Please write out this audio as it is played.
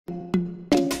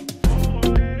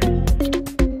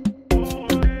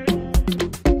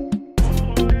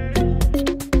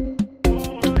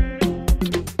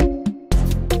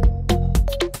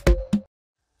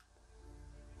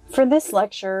For this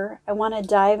lecture, I want to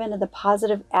dive into the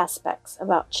positive aspects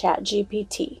about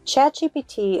ChatGPT.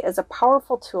 ChatGPT is a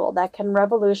powerful tool that can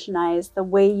revolutionize the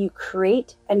way you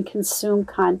create and consume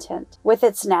content. With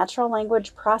its natural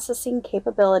language processing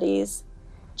capabilities,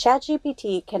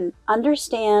 ChatGPT can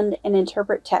understand and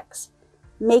interpret text,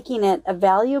 making it a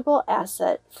valuable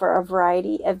asset for a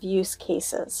variety of use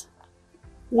cases.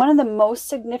 One of the most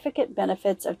significant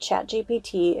benefits of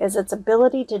ChatGPT is its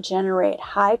ability to generate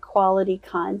high-quality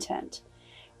content.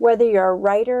 Whether you're a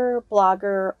writer,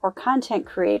 blogger, or content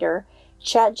creator,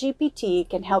 ChatGPT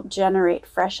can help generate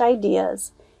fresh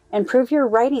ideas, improve your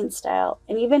writing style,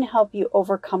 and even help you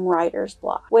overcome writer's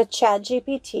block. With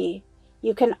ChatGPT,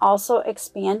 you can also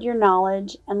expand your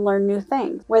knowledge and learn new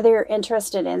things. Whether you're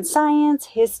interested in science,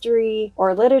 history,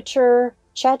 or literature,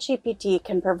 ChatGPT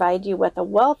can provide you with a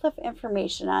wealth of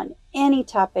information on any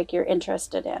topic you're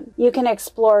interested in. You can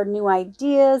explore new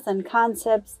ideas and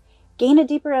concepts, gain a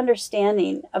deeper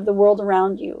understanding of the world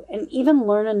around you, and even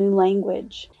learn a new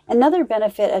language. Another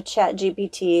benefit of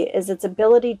ChatGPT is its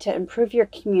ability to improve your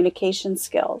communication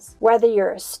skills. Whether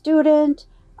you're a student,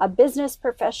 a business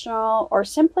professional, or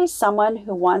simply someone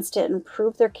who wants to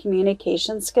improve their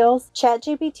communication skills,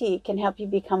 ChatGPT can help you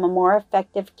become a more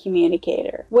effective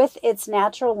communicator. With its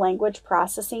natural language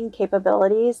processing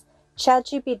capabilities,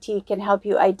 ChatGPT can help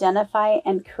you identify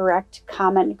and correct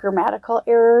common grammatical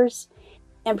errors,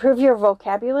 improve your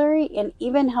vocabulary, and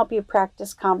even help you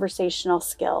practice conversational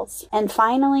skills. And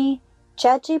finally,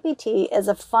 ChatGPT is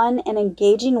a fun and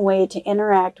engaging way to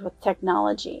interact with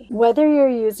technology. Whether you're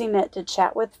using it to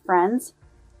chat with friends,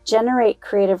 generate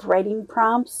creative writing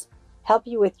prompts, help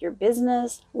you with your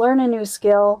business, learn a new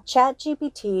skill,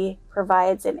 ChatGPT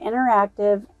provides an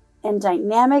interactive and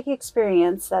dynamic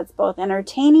experience that's both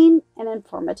entertaining and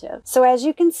informative. So as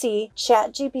you can see,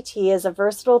 ChatGPT is a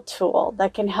versatile tool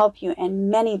that can help you in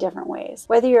many different ways.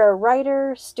 Whether you're a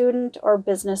writer, student, or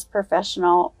business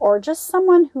professional, or just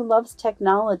someone who loves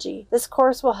technology, this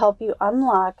course will help you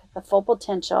unlock the full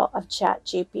potential of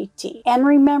ChatGPT. And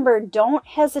remember, don't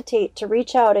hesitate to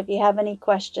reach out if you have any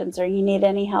questions or you need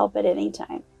any help at any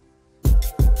time.